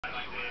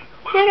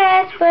Hey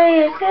guys,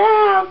 Barry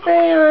here,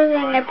 Barry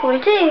in the pool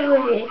with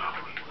you.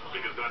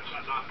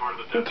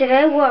 And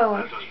today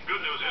we're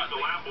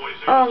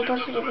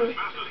possibly.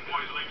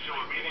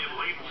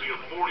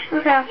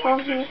 Okay,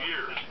 follow me.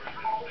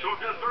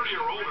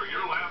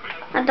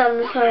 I done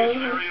this already.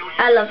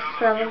 I love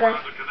this level,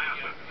 guys.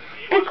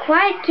 Be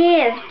quiet,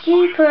 give.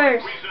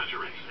 Jeepers.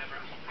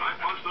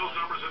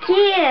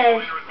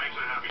 Give.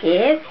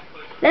 Give.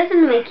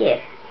 Listen to me,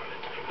 give.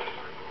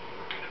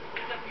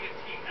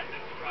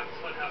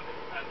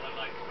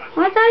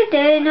 What I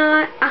do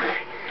now?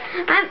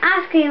 I'm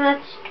asking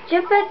that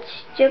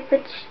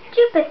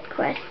stupid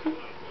question.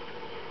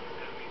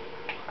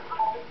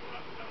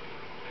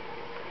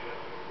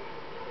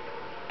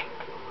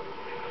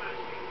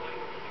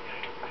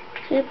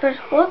 Jeepers,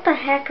 what the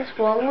heck is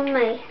wrong with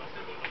me?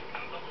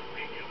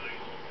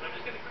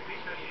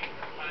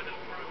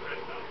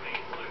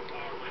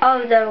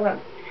 Oh, there we go.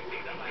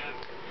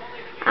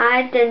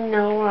 I didn't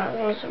know what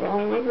was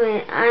wrong with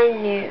me.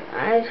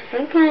 I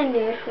think I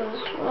knew what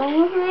was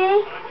wrong with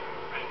me.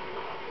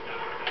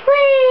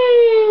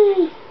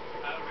 Whee!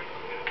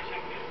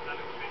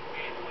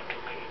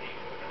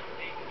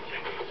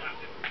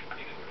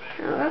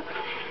 Oh.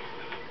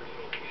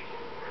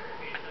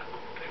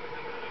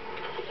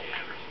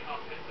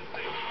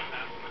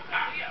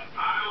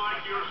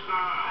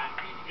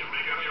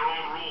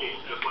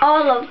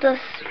 All of this.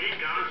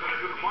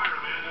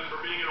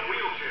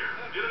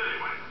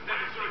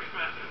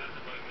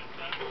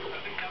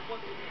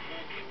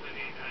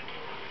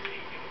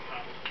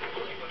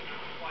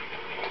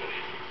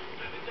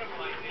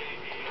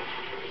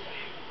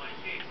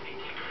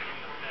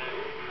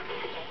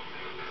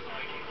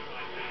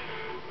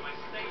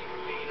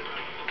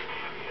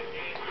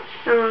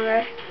 Come on,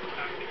 guys.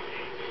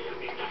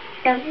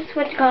 Guys, this is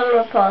what you call a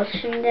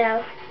repulsion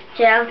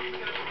gel,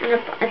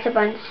 and it's a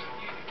bunch.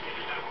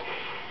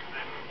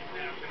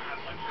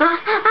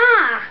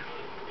 Ah!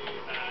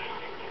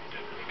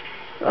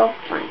 Oh,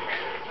 thanks.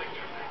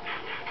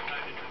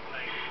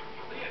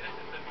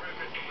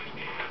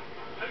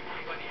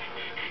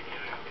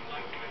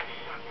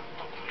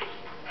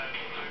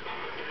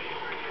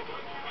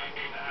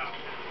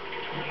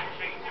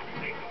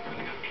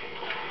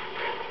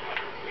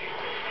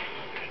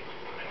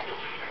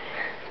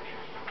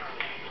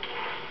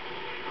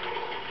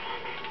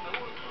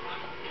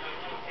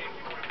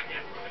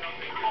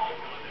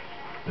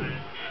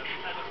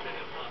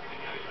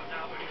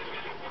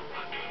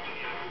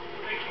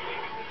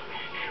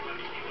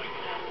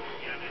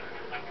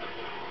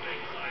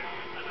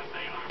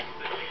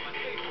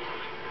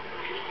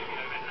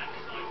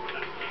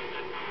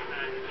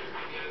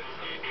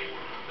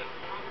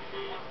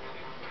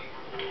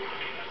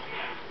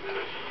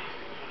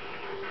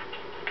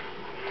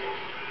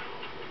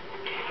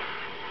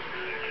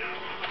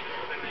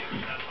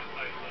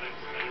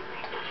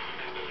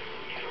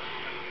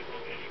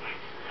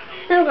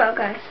 There we go,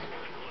 guys.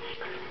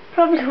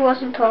 Probably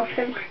wasn't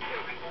talking.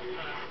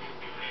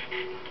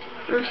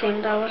 I'm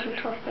saying I wasn't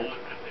talking.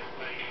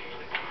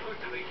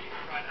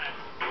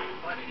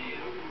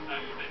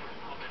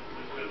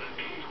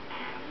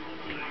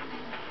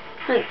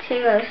 Right, see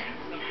you guys.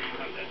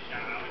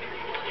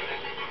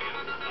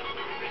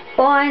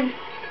 Boing.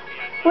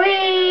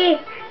 Whee!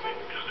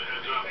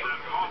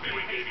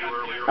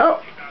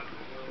 Oh,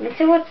 let's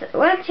see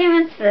what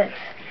achievement is this.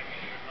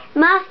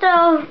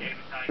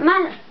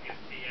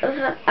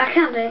 I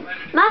can't do it.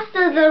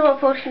 Master of the Double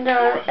Potion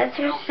Door. It's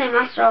supposed to say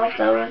Master of the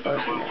Double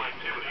Potion Door.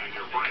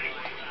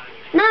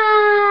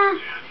 Nah!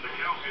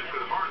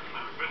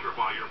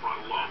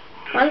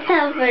 Well,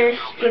 that's very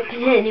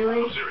stupid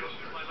anyway.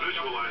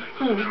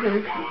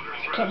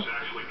 Okay.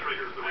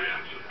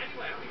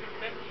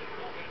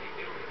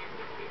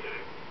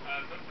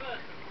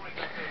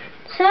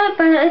 So,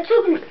 but it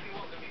took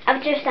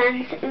after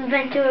Stan's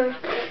inventor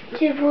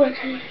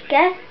to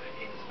get.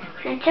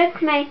 It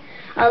took me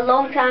a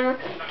long time.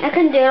 I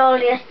couldn't do it all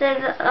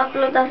yesterday,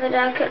 upload that video.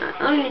 I could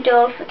only do it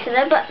all for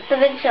today, but the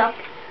vid's up.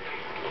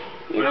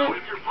 You know.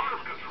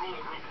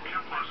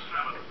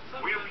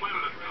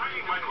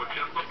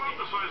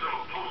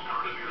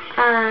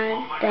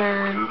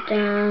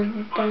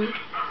 Dun.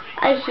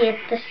 I hate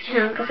this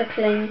channel because I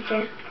cling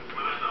to.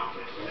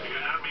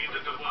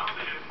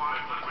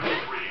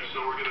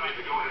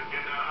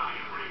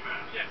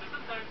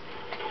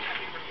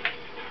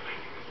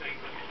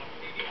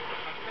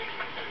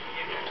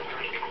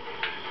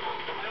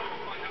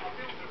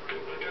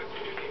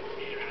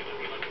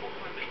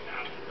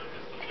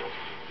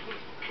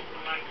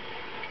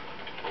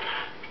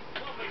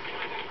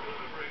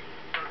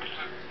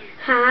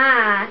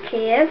 Ha,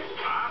 kid.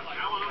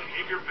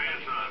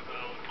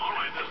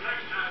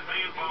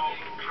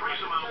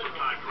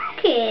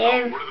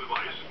 Kid.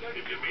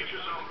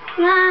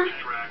 Nah.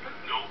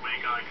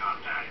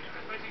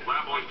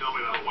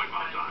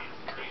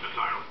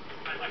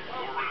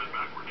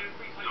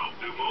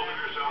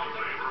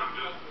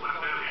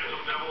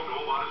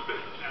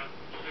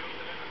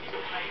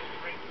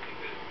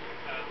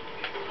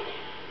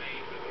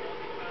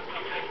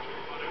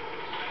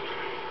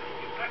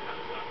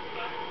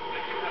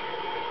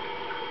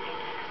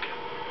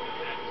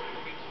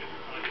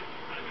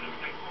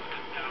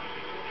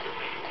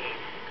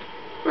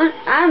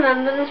 I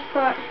remember this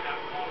part.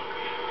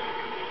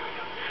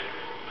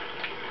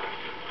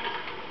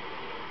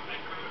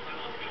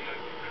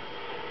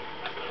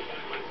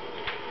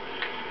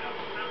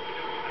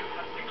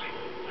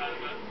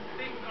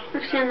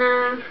 Actually,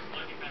 no.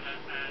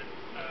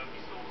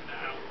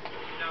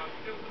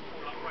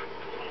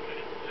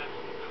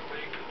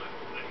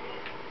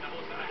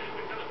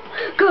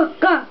 Go,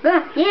 go, go!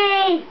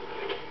 Yay!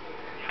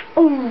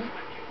 Ooh,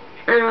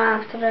 I know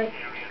I have to do.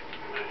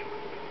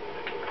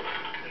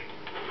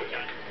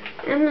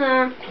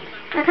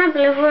 I can't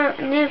believe we're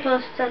near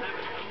close to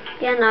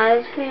getting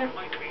out here.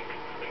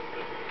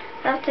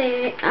 After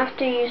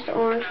you use the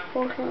orange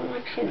portal,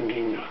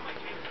 actually,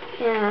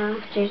 yeah, I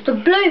have to use the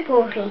blue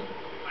portal.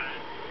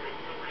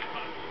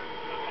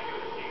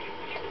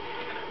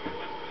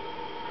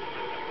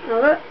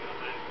 Look.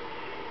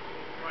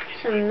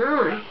 So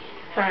now,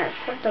 if I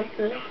put the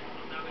blue.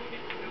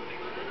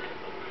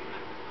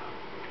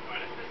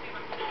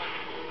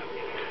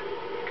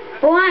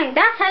 Boing,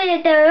 that's how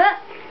you do it.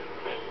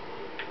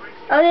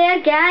 Oh yeah,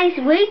 guys,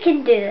 we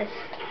can do this.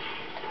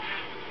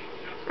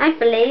 I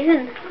believe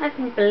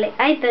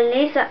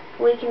that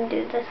we can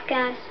do this,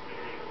 guys,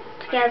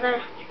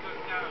 together.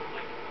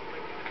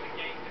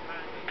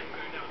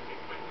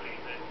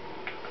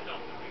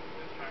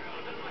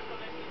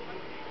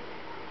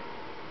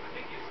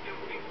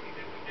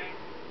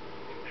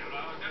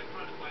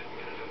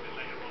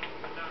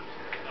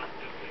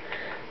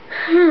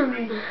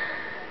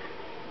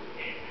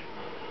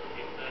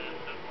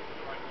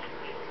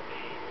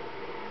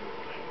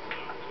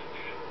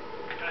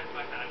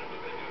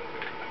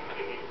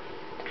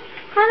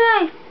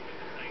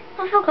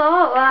 I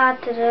forgot what I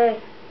had to do.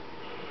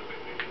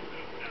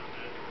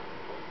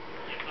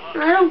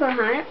 I don't go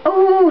higher.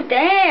 Oh,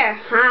 there!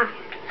 Ha!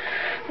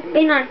 I've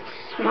been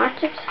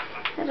outsmarted.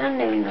 I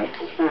didn't even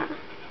notice that.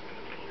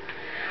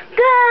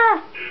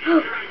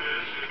 Go!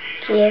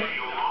 Cave.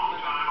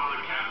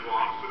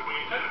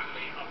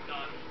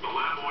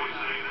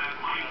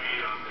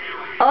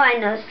 Oh, I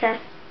know,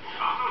 Seth.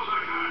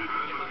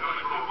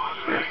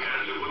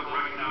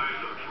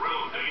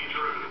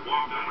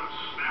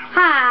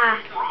 Ha!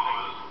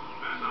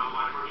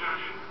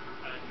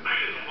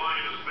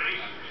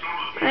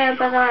 Yeah,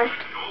 by the way.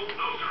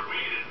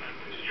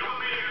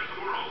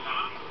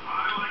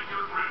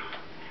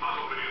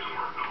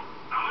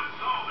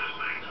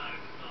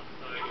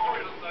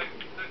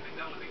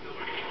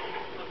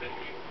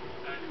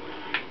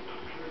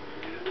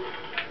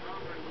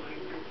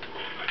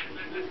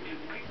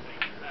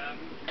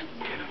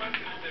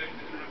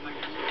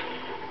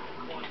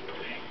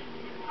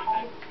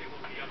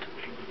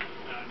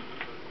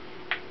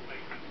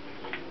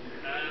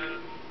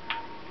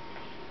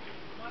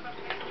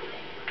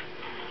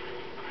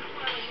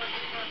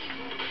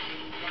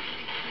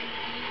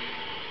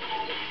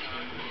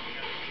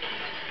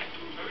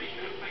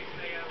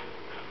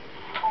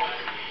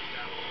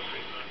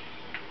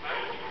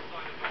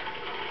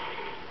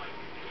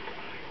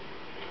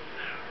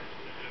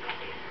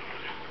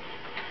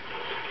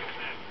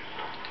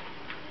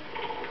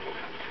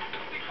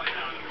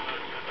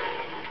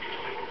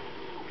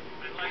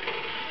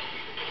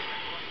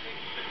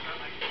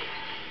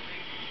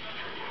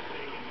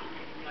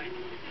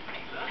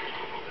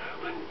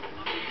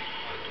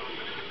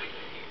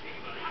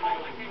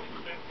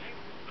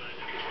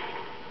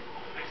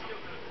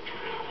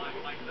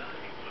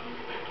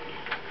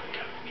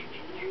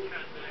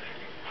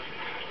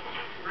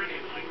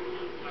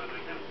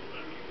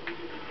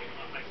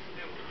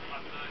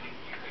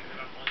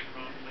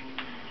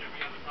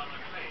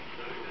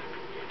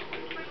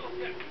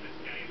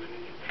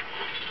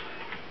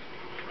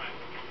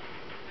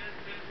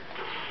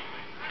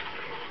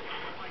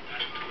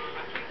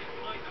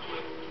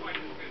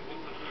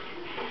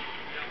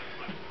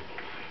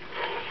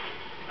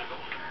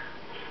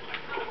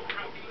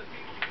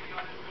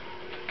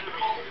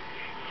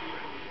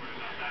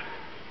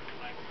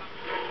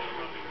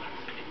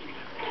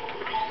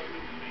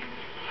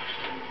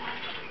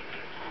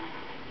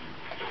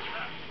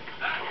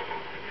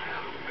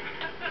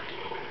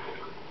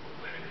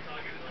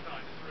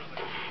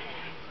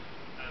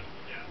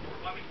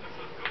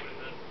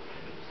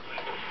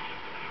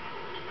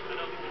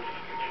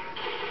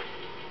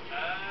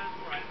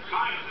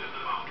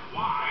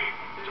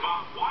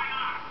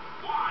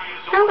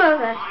 Don't go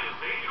there.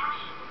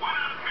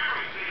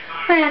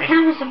 Oh yeah,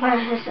 camera support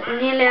is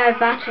nearly out of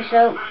battery,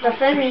 so the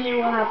thing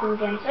will happen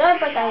again. Sorry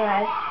about that,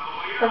 guys,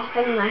 but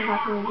the thing might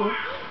happen again.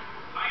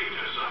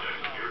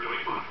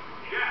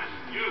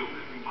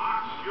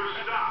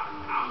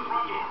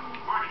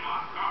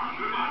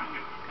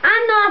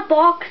 I'm not a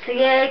box,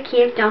 yeah,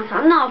 Cave Johnson.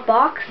 I'm not a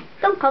box.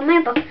 Don't call me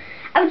a box.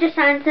 I was just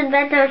Science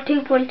Inventor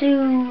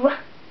 2.2.